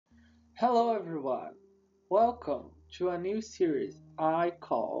Hello everyone! Welcome to a new series I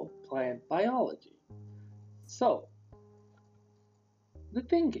call Plant Biology. So, the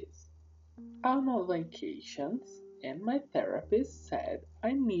thing is, I'm on vacations and my therapist said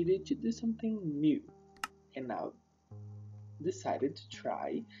I needed to do something new, and I decided to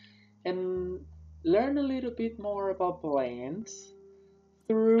try and learn a little bit more about plants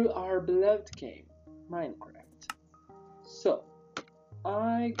through our beloved game, Minecraft. So,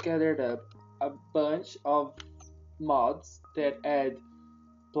 I gathered up a bunch of mods that add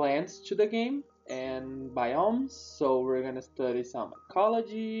plants to the game and biomes. So we're gonna study some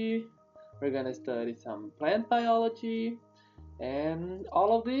ecology, we're gonna study some plant biology, and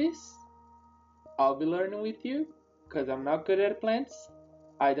all of this I'll be learning with you because I'm not good at plants.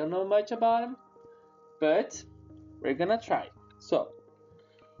 I don't know much about them, but we're gonna try. So,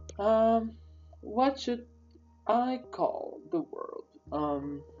 um, what should I call the world?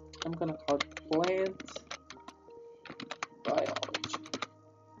 I'm gonna call it plant biology.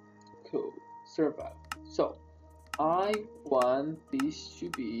 Cool. Survival. So, I want this to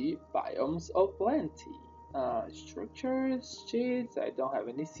be biomes of plenty. Structures, cheats, I don't have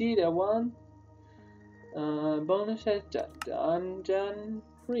any seed, I want. Bonuses, dungeon,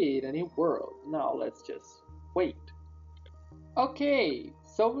 create a new world. Now let's just wait. Okay,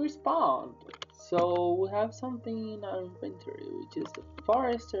 so we spawned. So we have something in our inventory, which is the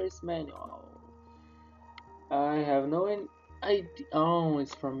Forester's Manual. I have no idea. Oh,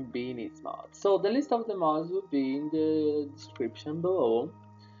 it's from Binnie's mod. So the list of the mods will be in the description below.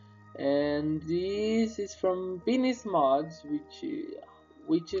 And this is from Binnie's mods, which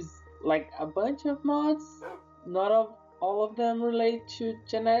is like a bunch of mods. Not all of them relate to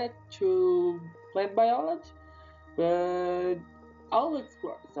plant biology, but I'll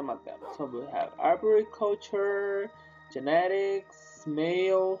explore some of them. So we have arboriculture, genetics,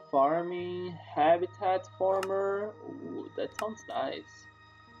 mail, farming, habitat former. Ooh, that sounds nice.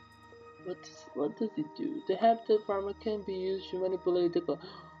 What does it do? The habitat farmer can be used to manipulate the.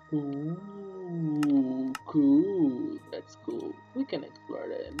 Ooh, cool. That's cool. We can explore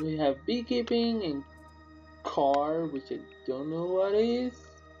that. And we have beekeeping and car, which I don't know what it is.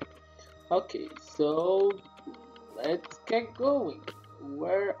 Okay, so let's get going.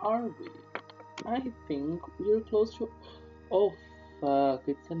 Where are we? I think we're close to. Oh fuck!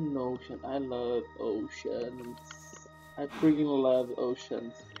 It's an ocean. I love oceans. I freaking love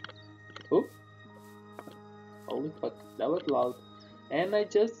oceans. Oh, holy fuck! That was loud. And I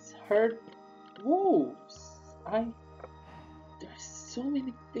just heard wolves. There's so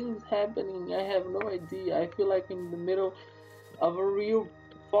many things happening. I have no idea. I feel like in the middle of a real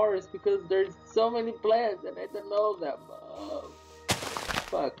forest because there's so many plants and I don't know them.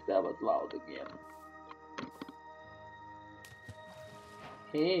 Fuck, that was loud again.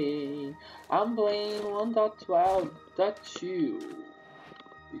 Hey, I'm playing 1.12.2.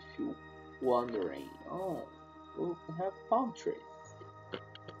 If you're wondering. Oh, we have palm trees.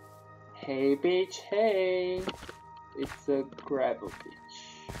 Hey bitch, hey! It's a gravel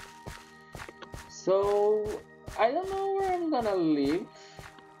beach. So, I don't know where I'm gonna live,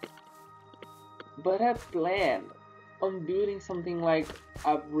 but I plan on building something like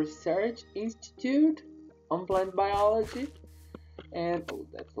a research institute on plant biology. And oh,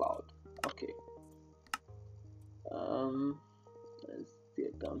 that's loud. Okay. Let's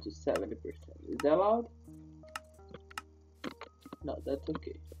get down to 70%. Is that loud? No, that's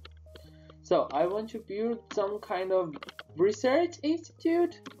okay. So I want to build some kind of research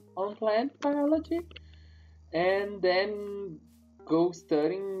institute on plant biology and then go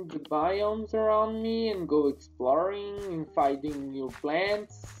studying the biomes around me and go exploring and finding new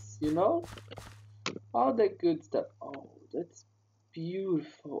plants, you know? All that good stuff. Oh, that's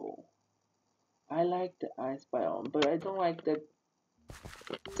beautiful. I like the ice biome, but I don't like that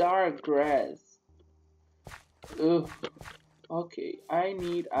dark grass. Ugh. Okay, I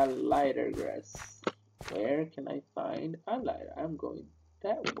need a lighter grass. Where can I find a lighter? I'm going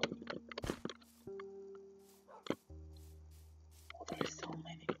that way. Oh, there's so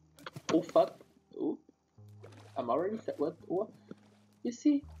many. Oh fuck. Oh, I'm already set. What? You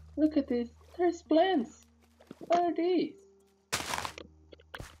see? Look at this. There's plants. What are these?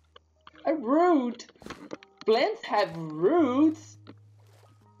 A root. Plants have roots.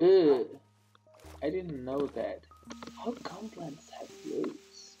 Ugh. I didn't know that. How come plants have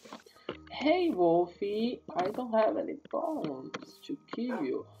roots? Hey Wolfie, I don't have any bones to kill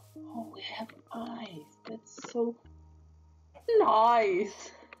you. Oh, we have eyes. That's so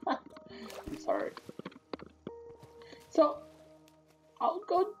nice. I'm sorry. So, I'll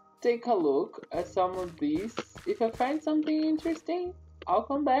go take a look at some of these. If I find something interesting, I'll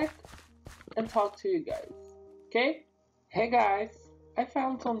come back and talk to you guys. Okay? Hey guys, I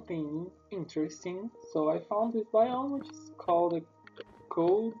found something interesting. So I found this biome which is called a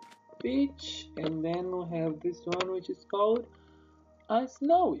cold beach, and then we have this one which is called a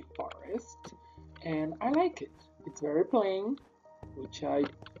snowy forest, and I like it. It's very plain, which I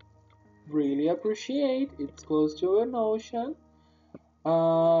really appreciate. It's close to an ocean.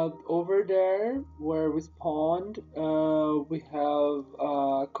 Over there where we spawned, we have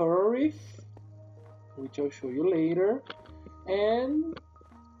a coral reef, which I'll show you later, and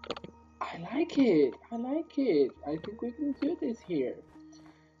I like it. I like it. I think we can do this here.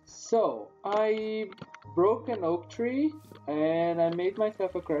 So I broke an oak tree and I made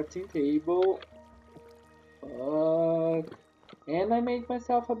myself a crafting table. And I made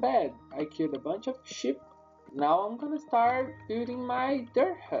myself a bed. I killed a bunch of sheep. Now I'm gonna start building my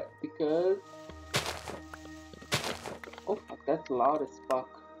dirt hut because oh fuck, that's loud as fuck.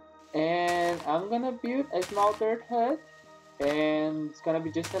 And I'm gonna build a small dirt hut, and it's gonna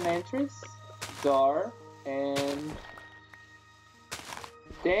be just an entrance door, and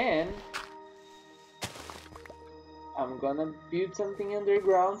then I'm gonna build something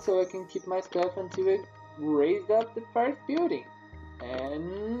underground so I can keep my stuff until I raise up the first building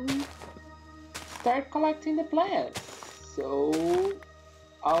and start collecting the plants. So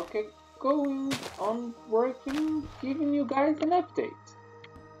I'll get going on working, giving you guys an update.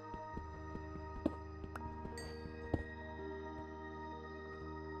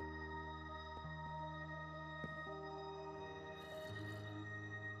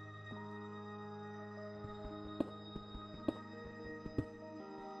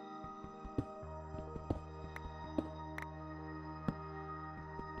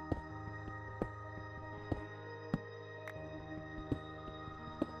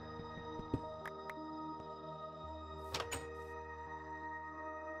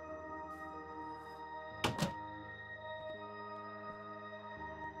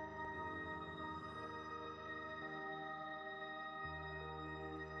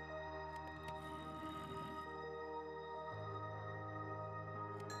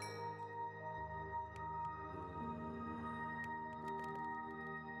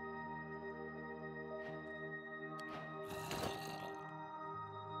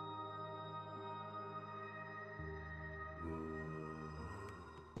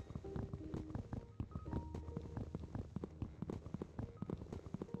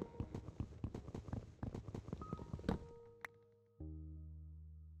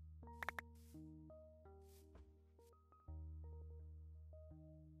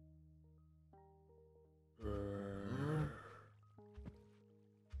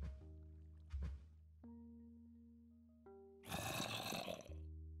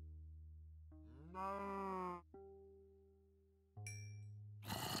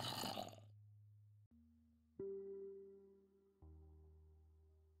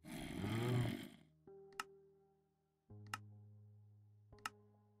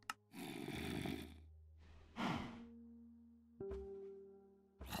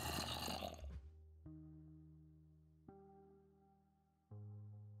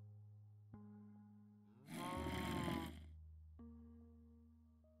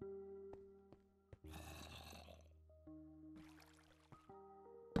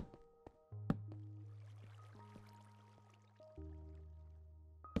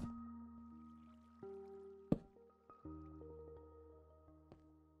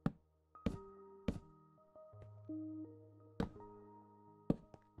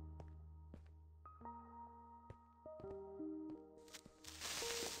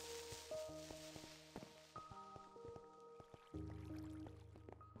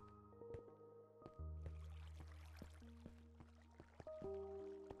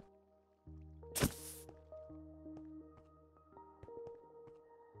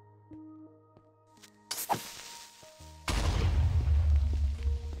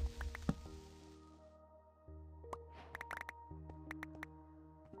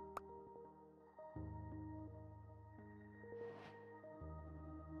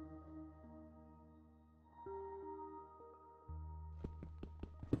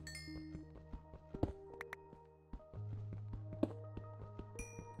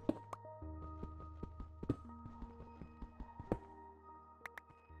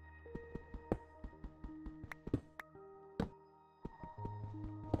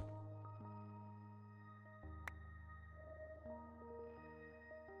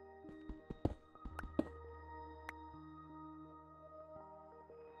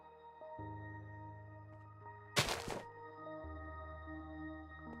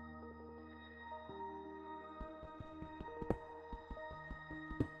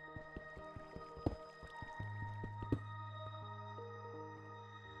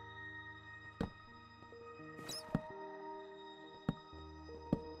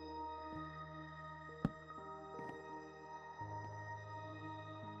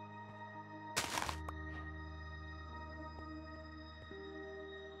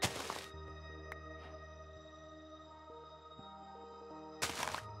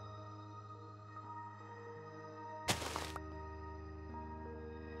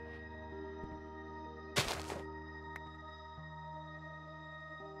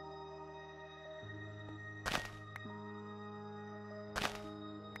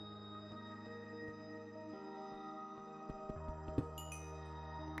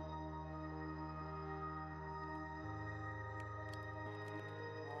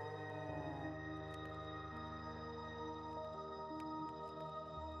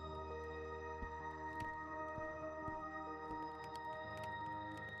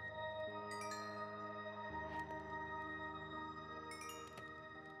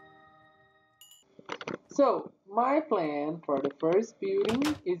 So my plan for the first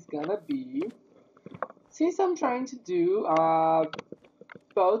building is gonna be, since I'm trying to do a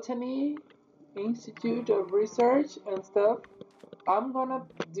botany institute of research and stuff, I'm gonna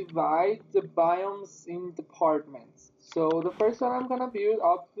divide the biomes in departments. So the first one I'm gonna build,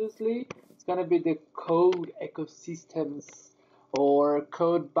 obviously, it's gonna be the cold ecosystems or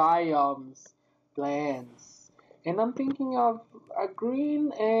cold biomes plants. And I'm thinking of a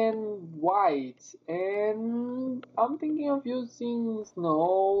green and white. And I'm thinking of using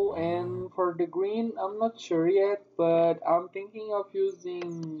snow. And for the green, I'm not sure yet, but I'm thinking of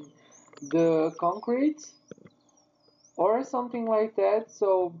using the concrete or something like that.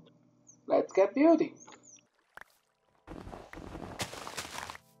 So let's get building.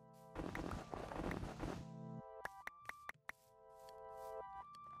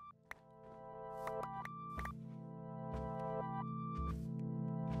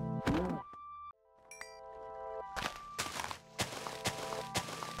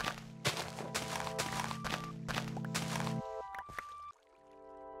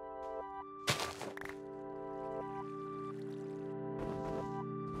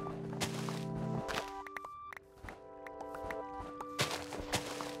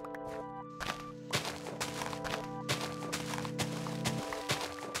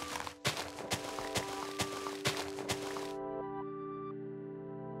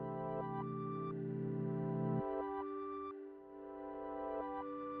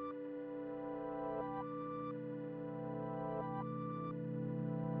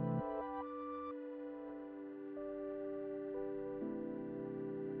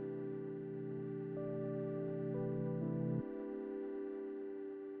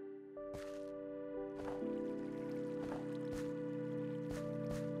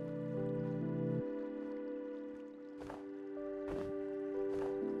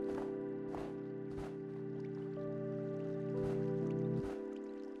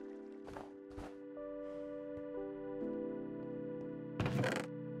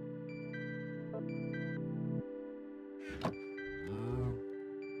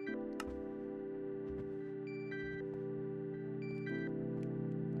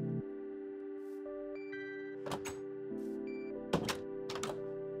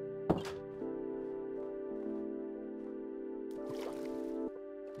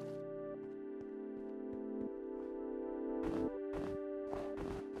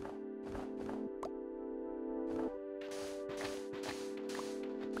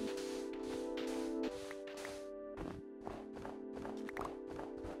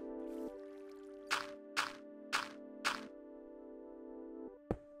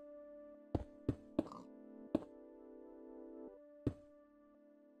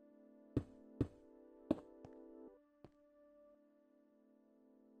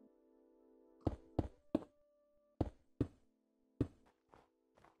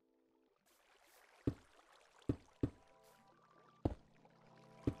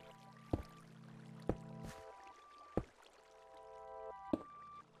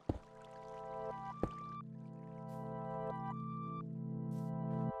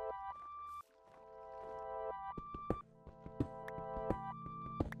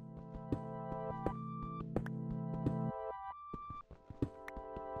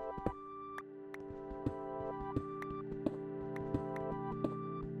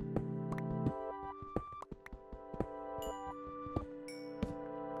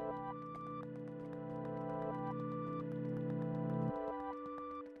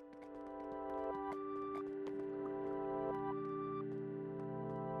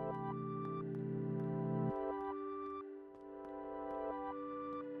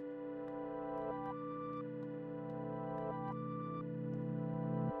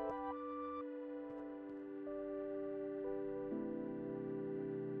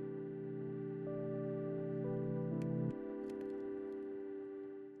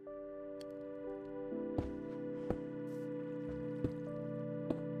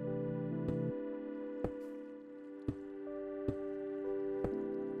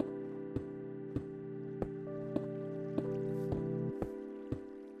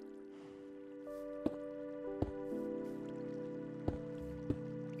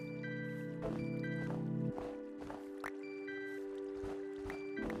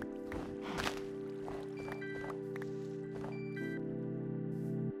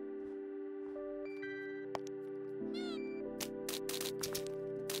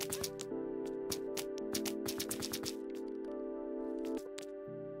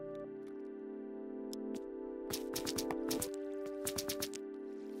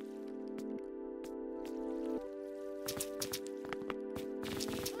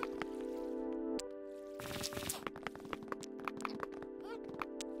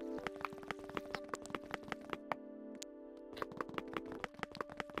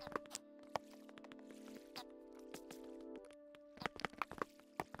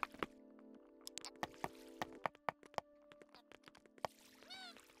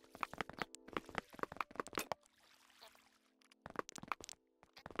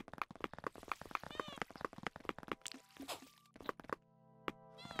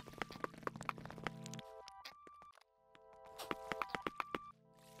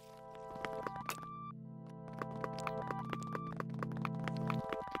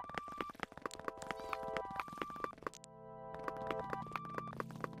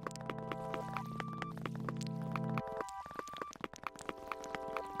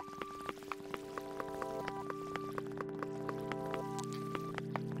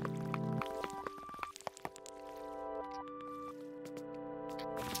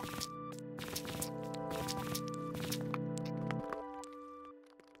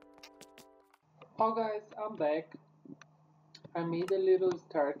 Oh guys, I'm back. I made a little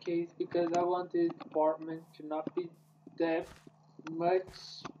staircase because I want this apartment to not be that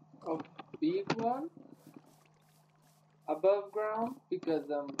much of big one above ground because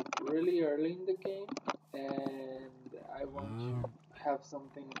I'm really early in the game and I want to have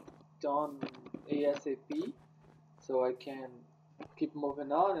something done ASAP so I can keep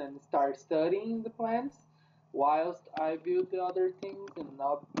moving on and start studying the plants whilst I build the other things and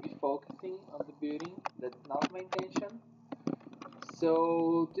not be focusing on the building. That's not my intention.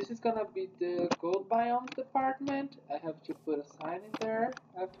 So this is gonna be the Cold Biomes Department. I have to put a sign in there.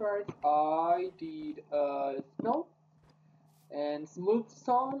 Afterwards, I did snow and smooth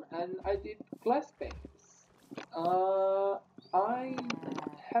stone, and I did glass panes. Uh, I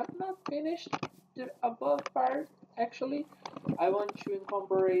have not finished the above part actually. I want to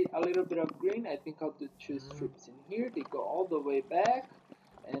incorporate a little bit of green. I think I'll do two strips in here. They go all the way back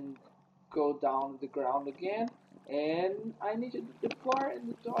and go down the ground again. And I need to do the floor and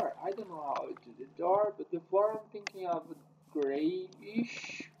the door. I don't know how to do the door, but the floor I'm thinking of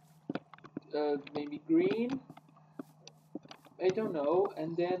grayish, maybe green. I don't know.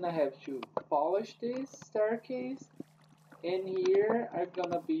 And then I have to polish this staircase. And here are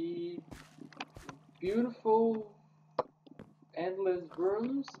gonna be beautiful endless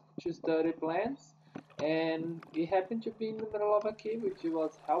rooms to study plants. And it happened to be in the middle of a cave, which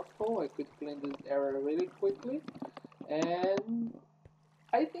was helpful. I could clean this area really quickly. And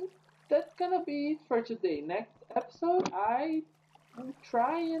I think that's gonna be it for today. Next episode, I will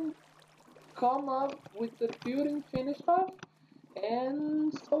try and come up with the building finished off,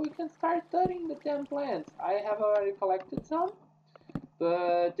 and so we can start studying the 10 plants. I have already collected some,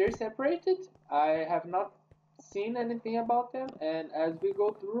 but they're separated. I have not seen anything about them, and as we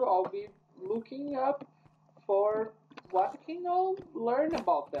go through, I'll be looking up for what I can all learn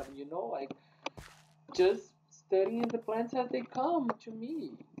about them, like just studying the plants as they come to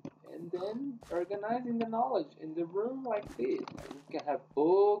me, and then organizing the knowledge in the room like this. We can have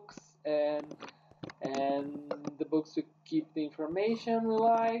books and the books to keep the information we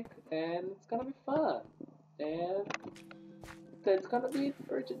like, and it's gonna be fun. And that's gonna be it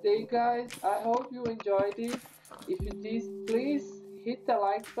for today, guys. I hope you enjoyed it. If you did, please hit the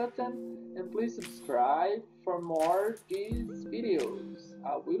like button and please subscribe for more these videos.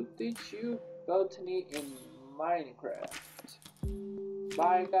 I will teach you botany in Minecraft.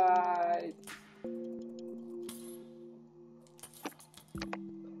 Bye, guys.